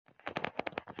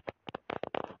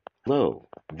Hello,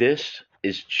 this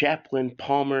is Chaplain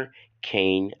Palmer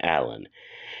Kane Allen,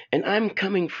 and I'm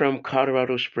coming from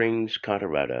Colorado Springs,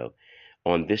 Colorado,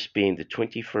 on this being the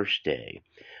 21st day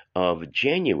of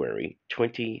January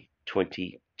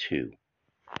 2022.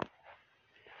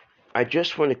 I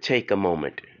just want to take a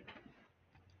moment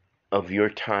of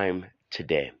your time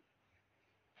today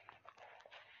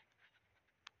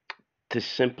to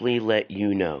simply let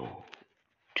you know,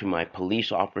 to my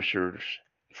police officers,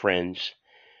 friends,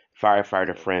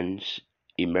 firefighter friends,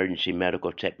 emergency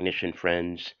medical technician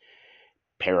friends,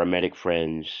 paramedic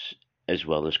friends, as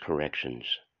well as corrections.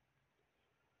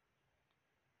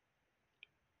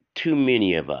 Too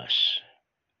many of us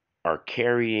are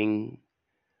carrying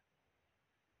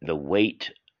the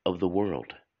weight of the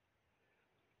world.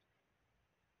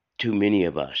 Too many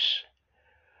of us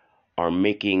are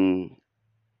making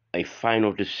a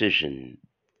final decision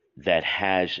that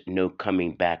has no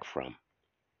coming back from.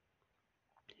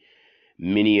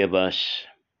 Many of us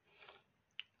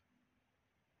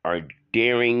are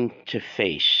daring to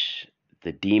face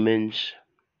the demons,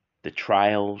 the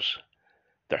trials,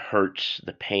 the hurts,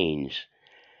 the pains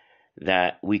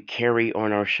that we carry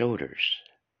on our shoulders.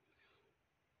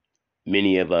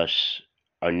 Many of us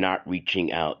are not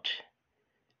reaching out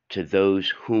to those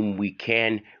whom we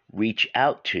can reach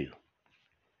out to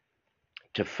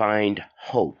find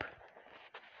hope,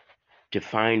 to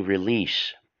find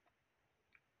release,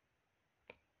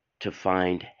 to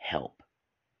find help.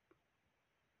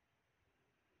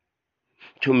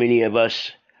 Too many of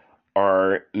us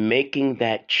are making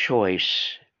that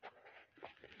choice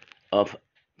of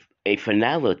a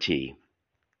finality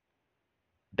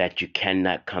that you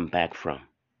cannot come back from.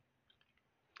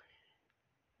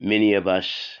 Many of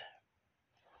us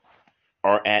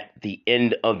are at the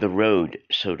end of the road,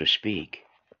 so to speak,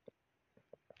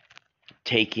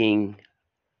 taking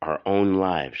our own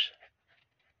lives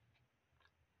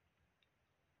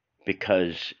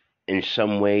because in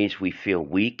some ways we feel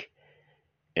weak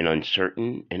and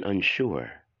uncertain and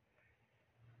unsure.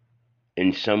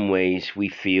 In some ways we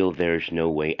feel there's no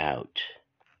way out.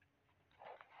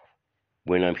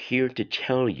 When I'm here to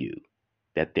tell you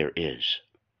that there is.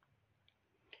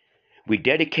 We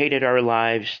dedicated our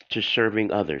lives to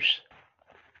serving others.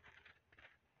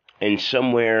 And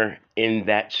somewhere in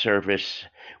that service,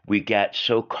 we got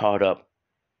so caught up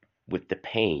with the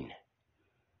pain,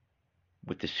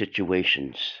 with the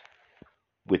situations,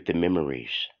 with the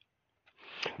memories,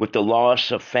 with the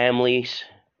loss of families,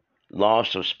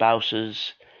 loss of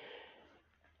spouses,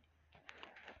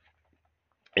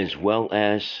 as well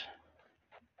as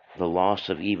the loss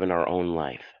of even our own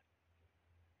life.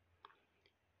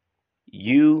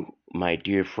 You, my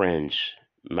dear friends,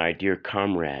 my dear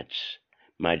comrades,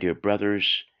 my dear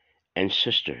brothers and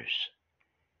sisters,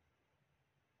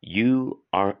 you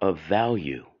are of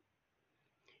value.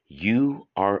 You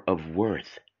are of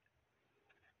worth.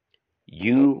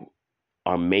 You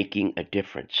are making a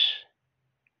difference.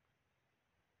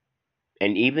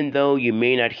 And even though you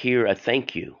may not hear a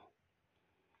thank you,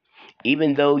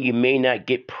 even though you may not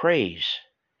get praise,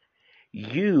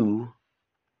 you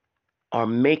are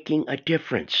making a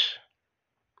difference.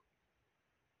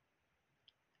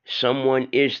 Someone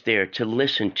is there to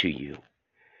listen to you.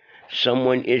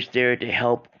 Someone is there to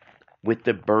help with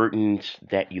the burdens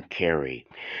that you carry.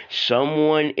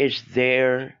 Someone is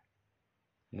there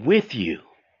with you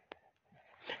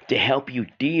to help you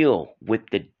deal with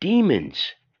the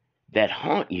demons that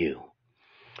haunt you,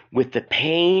 with the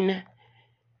pain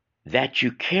that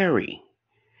you carry,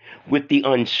 with the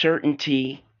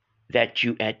uncertainty that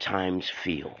you at times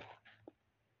feel.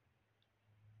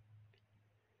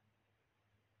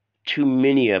 Too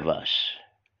many of us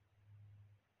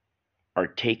are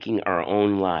taking our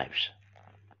own lives,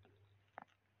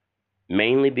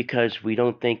 mainly because we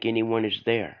don't think anyone is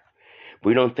there.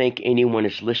 We don't think anyone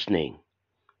is listening.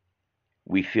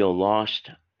 We feel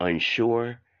lost,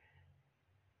 unsure,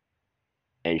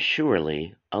 and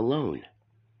surely alone.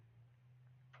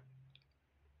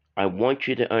 I want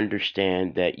you to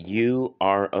understand that you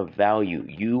are of value.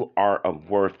 You are of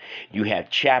worth. You have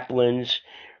chaplains,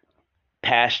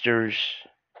 pastors,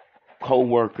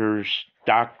 co-workers,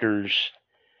 doctors,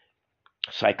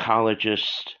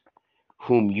 psychologists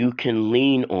whom you can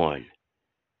lean on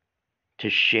to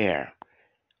share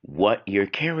what you're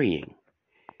carrying.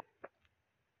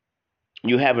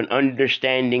 You have an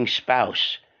understanding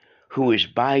spouse who is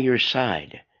by your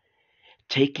side,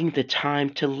 taking the time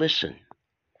to listen,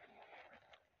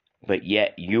 but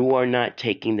yet you are not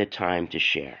taking the time to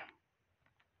share.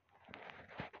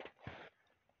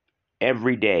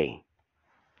 Every day,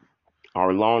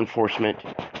 our law enforcement,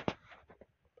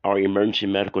 our emergency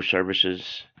medical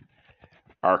services,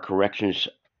 our corrections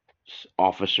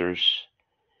officers,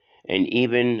 and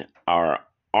even our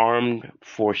armed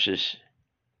forces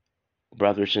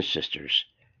brothers and sisters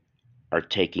are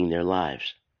taking their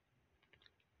lives,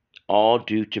 all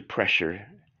due to pressure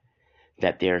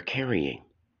that they are carrying.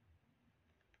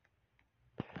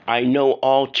 I know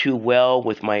all too well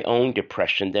with my own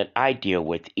depression that I deal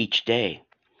with each day.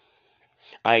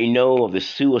 I know of the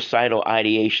suicidal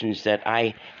ideations that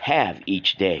I have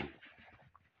each day.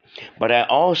 But I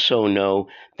also know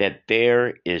that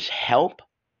there is help,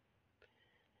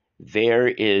 there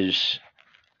is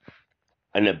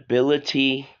an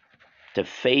ability to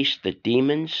face the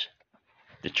demons,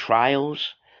 the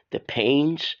trials, the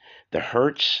pains, the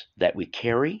hurts that we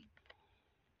carry,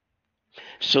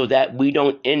 so that we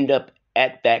don't end up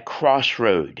at that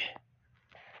crossroad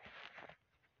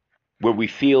where we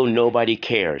feel nobody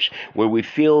cares, where we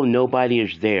feel nobody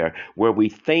is there, where we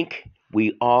think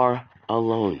we are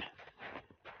alone,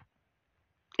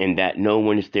 and that no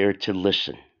one is there to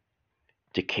listen,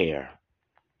 to care,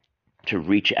 to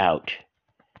reach out,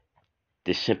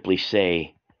 to simply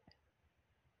say,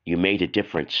 you made a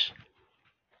difference,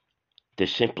 to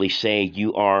simply say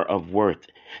you are of worth,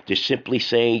 to simply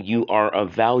say you are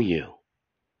of value.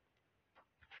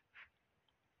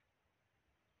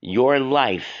 Your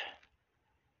life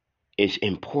is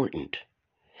important,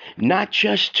 not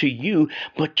just to you,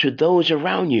 but to those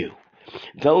around you,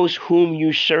 those whom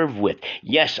you serve with.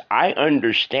 Yes, I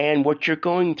understand what you're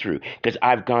going through because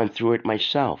I've gone through it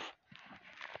myself.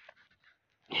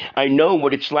 I know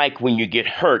what it's like when you get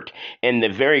hurt and the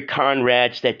very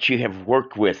comrades that you have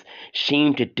worked with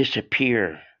seem to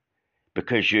disappear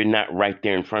because you're not right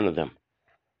there in front of them.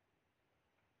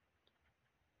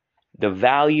 The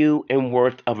value and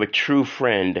worth of a true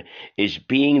friend is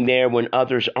being there when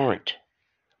others aren't.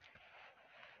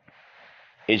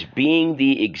 Is being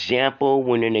the example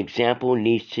when an example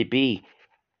needs to be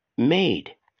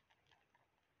made.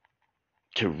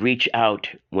 To reach out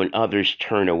when others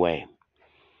turn away.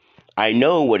 I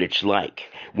know what it's like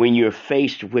when you're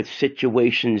faced with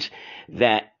situations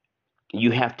that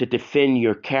you have to defend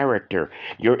your character,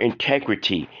 your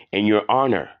integrity, and your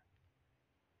honor.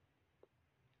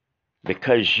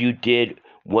 Because you did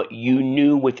what you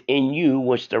knew within you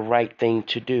was the right thing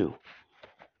to do.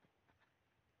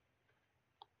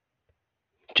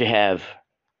 To have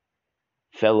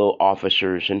fellow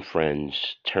officers and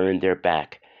friends turn their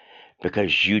back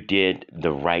because you did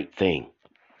the right thing.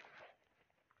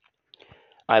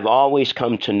 I've always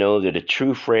come to know that a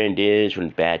true friend is when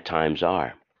bad times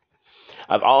are.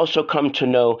 I've also come to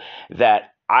know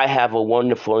that I have a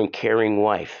wonderful and caring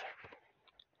wife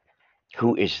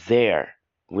who is there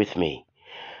with me.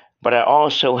 But I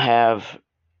also have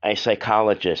a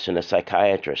psychologist and a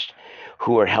psychiatrist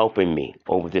who are helping me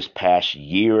over this past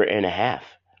year and a half,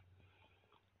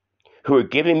 who are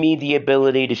giving me the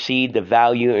ability to see the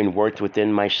value and worth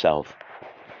within myself,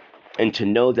 and to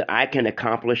know that I can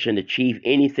accomplish and achieve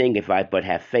anything if I but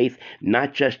have faith,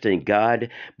 not just in God,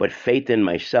 but faith in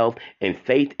myself and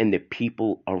faith in the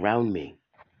people around me.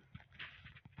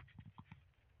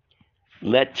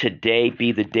 Let today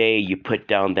be the day you put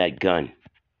down that gun.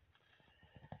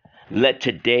 Let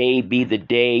today be the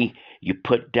day you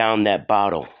put down that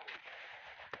bottle.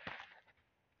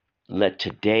 Let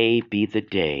today be the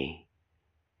day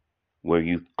where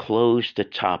you close the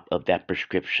top of that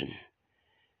prescription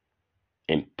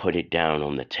and put it down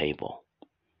on the table.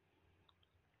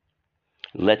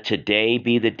 Let today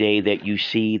be the day that you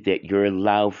see that your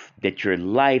life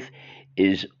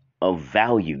is of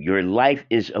value. Your life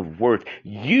is of worth.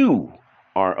 You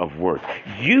are of worth.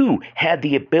 You have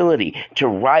the ability to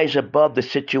rise above the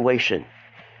situation.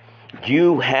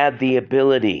 You have the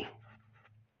ability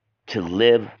to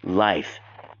live life.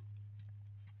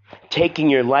 Taking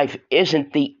your life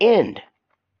isn't the end,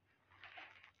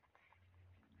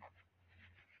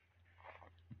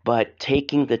 but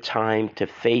taking the time to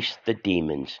face the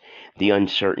demons, the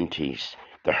uncertainties,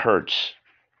 the hurts,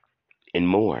 and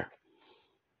more.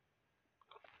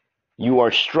 You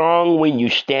are strong when you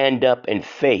stand up and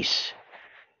face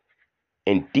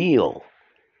and deal.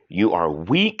 You are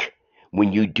weak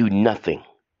when you do nothing.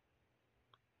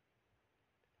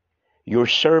 Your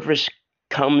service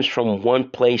comes from one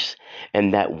place,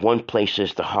 and that one place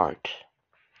is the heart.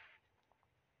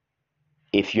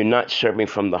 If you're not serving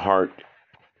from the heart,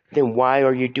 then why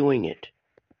are you doing it?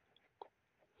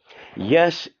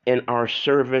 Yes, in our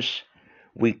service,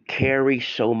 we carry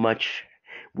so much,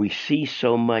 we see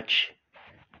so much,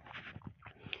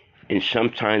 and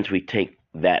sometimes we take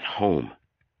that home.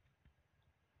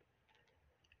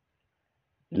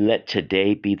 Let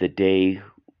today be the day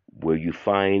where you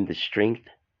find the strength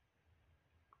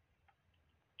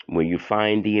where you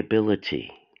find the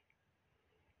ability,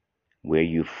 where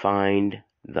you find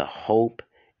the hope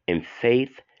and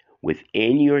faith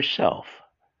within yourself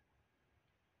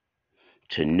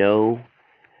to know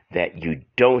that you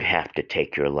don't have to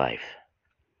take your life,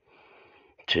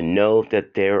 to know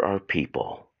that there are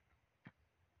people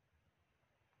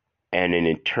and an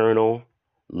eternal,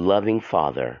 loving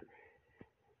Father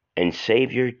and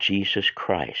Savior Jesus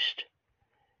Christ,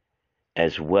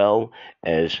 as well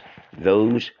as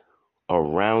those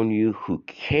around you who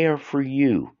care for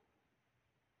you,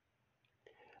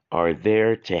 are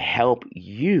there to help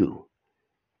you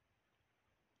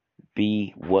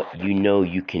be what you know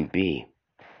you can be.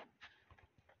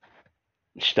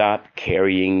 Stop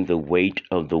carrying the weight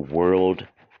of the world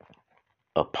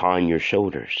upon your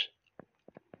shoulders.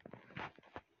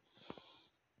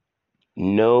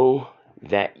 Know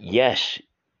that, yes,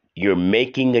 you're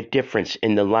making a difference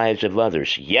in the lives of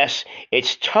others. Yes,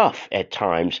 it's tough at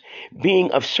times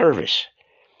being of service,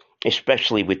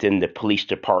 especially within the police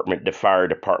department, the fire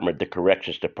department, the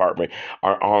corrections department,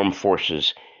 our armed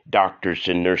forces, doctors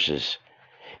and nurses.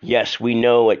 Yes, we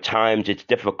know at times it's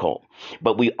difficult,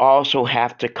 but we also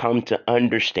have to come to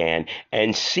understand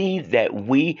and see that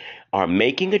we are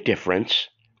making a difference,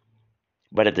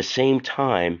 but at the same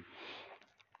time,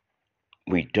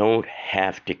 we don't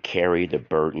have to carry the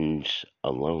burdens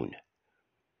alone.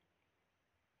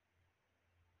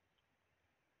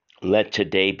 Let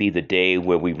today be the day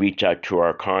where we reach out to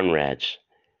our comrades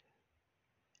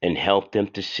and help them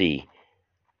to see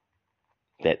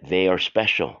that they are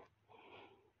special,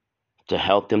 to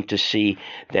help them to see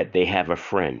that they have a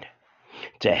friend,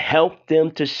 to help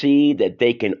them to see that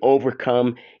they can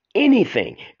overcome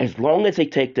anything as long as they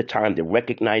take the time to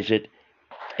recognize it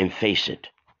and face it.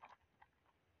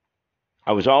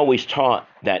 I was always taught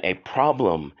that a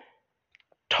problem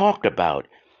talked about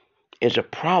is a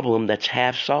problem that's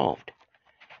half solved.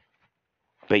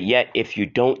 But yet, if you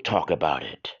don't talk about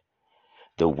it,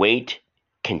 the weight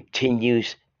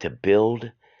continues to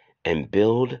build and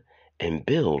build and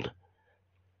build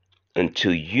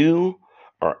until you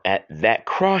are at that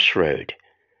crossroad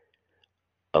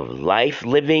of life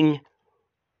living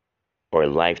or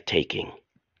life taking.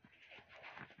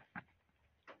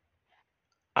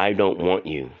 I don't want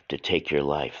you to take your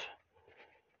life.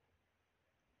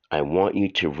 I want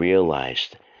you to realize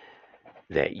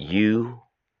that you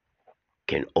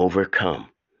can overcome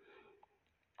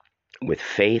with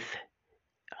faith,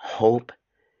 hope,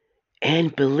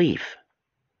 and belief.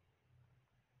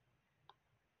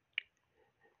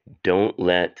 Don't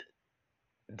let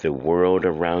the world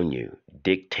around you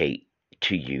dictate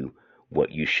to you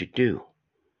what you should do.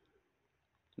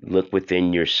 Look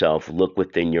within yourself, look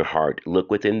within your heart,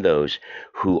 look within those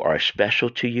who are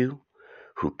special to you,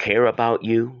 who care about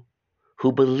you,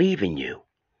 who believe in you.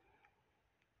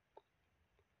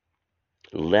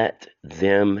 Let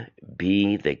them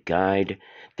be the guide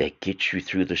that gets you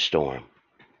through the storm,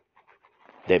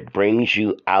 that brings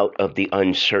you out of the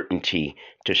uncertainty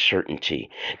to certainty,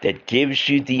 that gives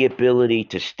you the ability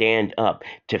to stand up,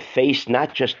 to face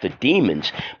not just the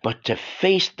demons, but to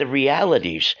face the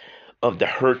realities of the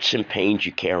hurts and pains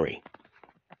you carry.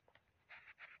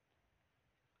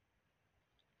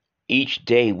 Each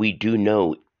day we do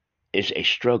know is a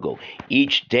struggle.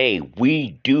 Each day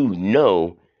we do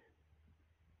know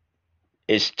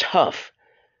is tough.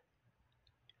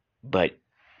 But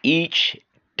each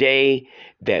day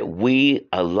that we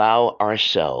allow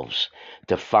ourselves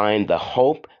to find the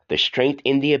hope, the strength,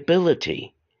 and the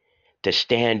ability to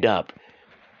stand up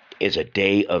is a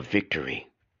day of victory.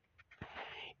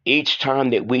 Each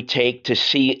time that we take to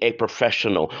see a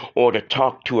professional or to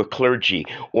talk to a clergy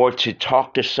or to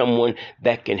talk to someone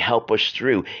that can help us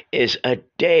through is a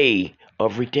day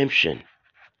of redemption.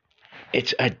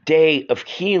 It's a day of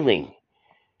healing.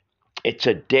 It's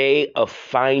a day of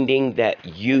finding that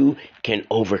you can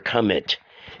overcome it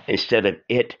instead of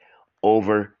it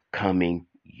overcoming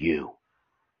you.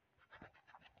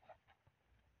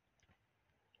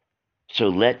 So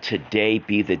let today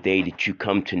be the day that you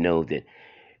come to know that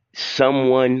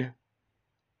someone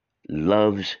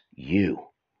loves you.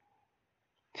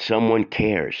 Someone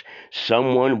cares.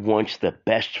 Someone wants the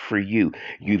best for you.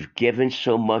 You've given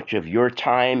so much of your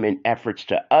time and efforts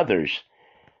to others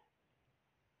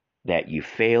that you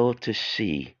fail to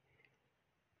see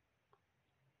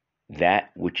that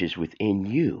which is within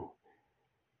you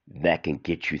that can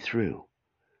get you through.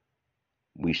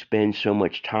 We spend so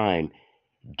much time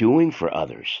doing for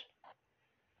others,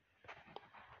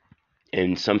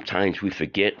 and sometimes we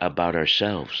forget about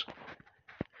ourselves.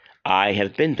 I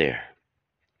have been there.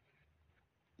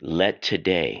 Let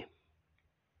today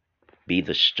be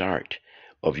the start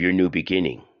of your new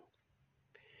beginning.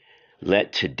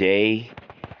 Let today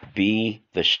be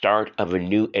the start of a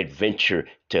new adventure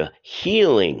to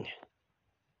healing.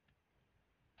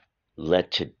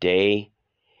 Let today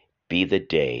be the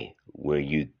day where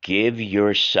you give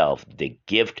yourself the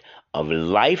gift of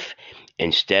life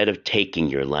instead of taking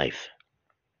your life.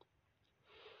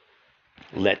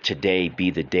 Let today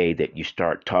be the day that you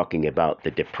start talking about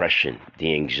the depression,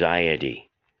 the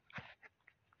anxiety.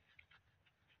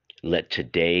 Let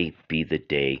today be the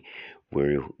day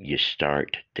where you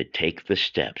start to take the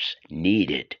steps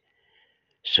needed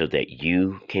so that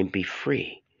you can be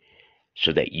free,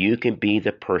 so that you can be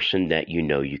the person that you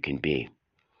know you can be.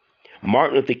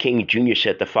 Martin Luther King Jr.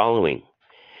 said the following: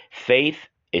 faith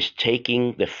is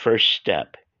taking the first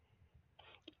step,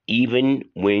 even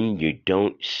when you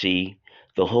don't see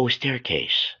the whole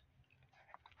staircase.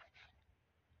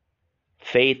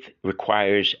 Faith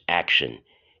requires action.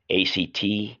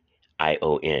 ACTION.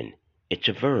 It's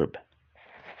a verb.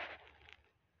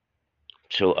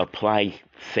 So apply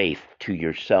faith to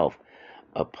yourself.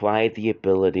 Apply the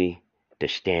ability to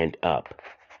stand up,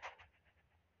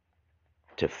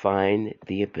 to find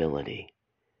the ability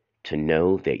to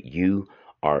know that you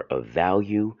are of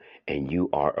value and you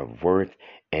are of worth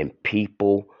and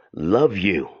people love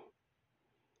you.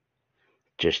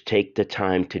 Just take the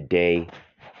time today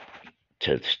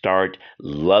to start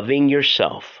loving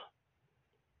yourself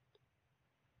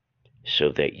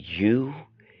so that you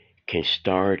can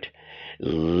start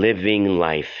living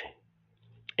life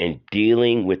and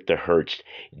dealing with the hurts,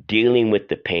 dealing with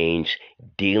the pains,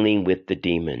 dealing with the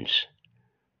demons.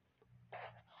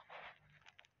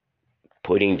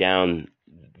 Putting down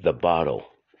the bottle,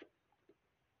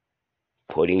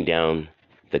 putting down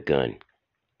the gun,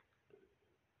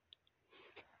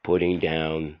 putting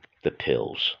down the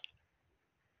pills.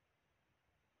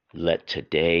 Let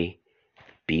today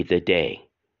be the day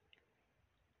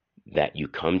that you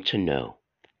come to know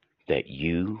that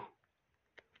you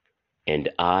and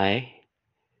I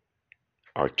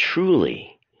are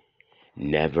truly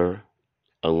never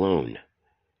alone.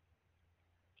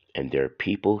 And there are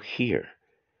people here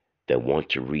that want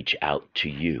to reach out to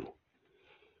you.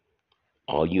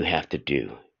 All you have to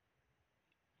do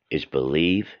is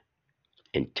believe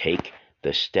and take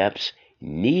the steps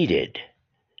needed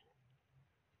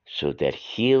so that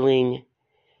healing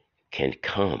can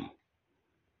come,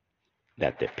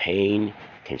 that the pain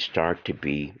can start to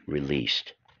be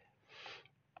released,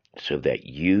 so that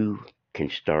you can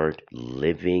start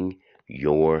living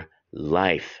your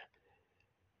life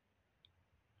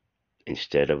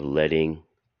instead of letting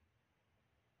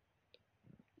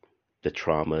the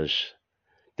traumas,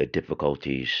 the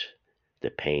difficulties,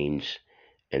 the pains,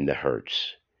 and the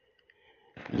hurts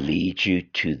lead you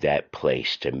to that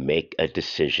place to make a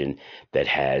decision that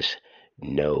has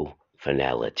no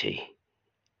finality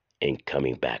in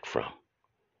coming back from.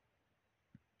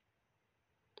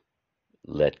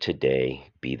 Let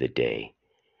today be the day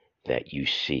that you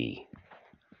see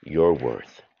your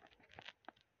worth,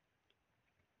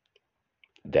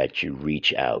 that you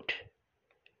reach out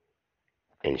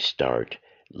and start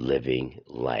living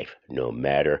life, no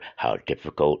matter how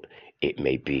difficult it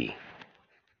may be.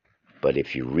 But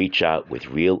if you reach out with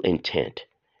real intent,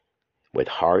 with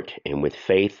heart and with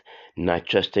faith, not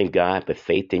just in God, but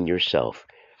faith in yourself,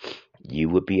 you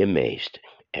will be amazed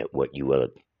at what you will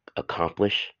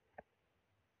accomplish,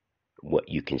 what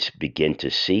you can begin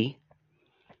to see,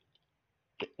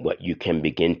 what you can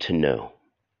begin to know.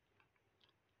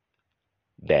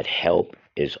 That help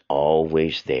is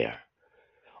always there.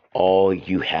 All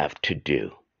you have to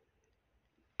do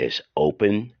is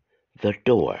open the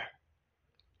door,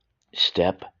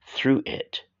 step through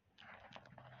it,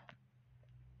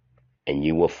 and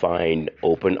you will find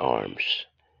open arms,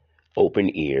 open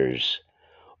ears,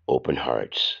 open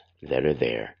hearts that are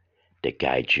there to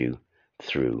guide you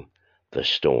through the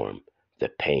storm, the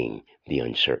pain, the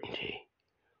uncertainty.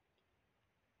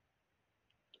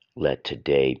 Let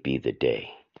today be the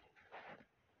day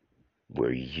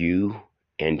where you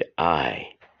and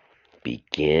I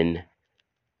begin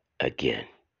again.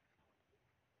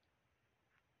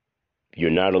 You're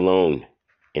not alone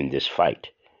in this fight.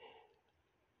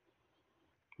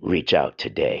 Reach out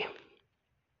today.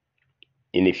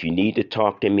 And if you need to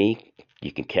talk to me,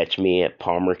 you can catch me at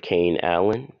Palmer Kane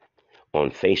Allen on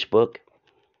Facebook,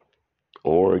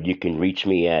 or you can reach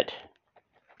me at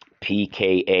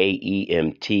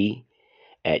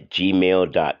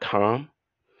pkaemt@gmail.com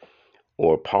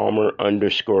or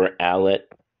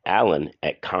Palmer_Allen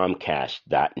at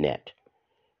Comcast.net.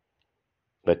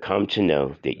 But come to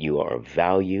know that you are of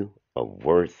value, of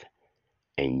worth,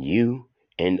 and you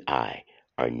and I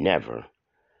are never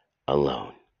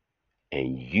alone.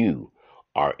 And you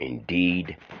are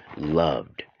indeed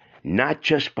loved, not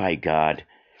just by God,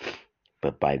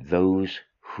 but by those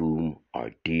whom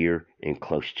are dear and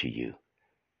close to you.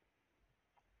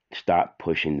 Stop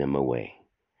pushing them away.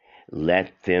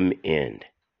 Let them in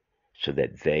so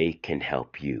that they can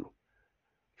help you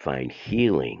find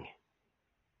healing,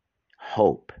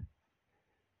 hope,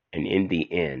 and in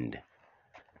the end,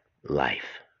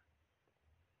 life.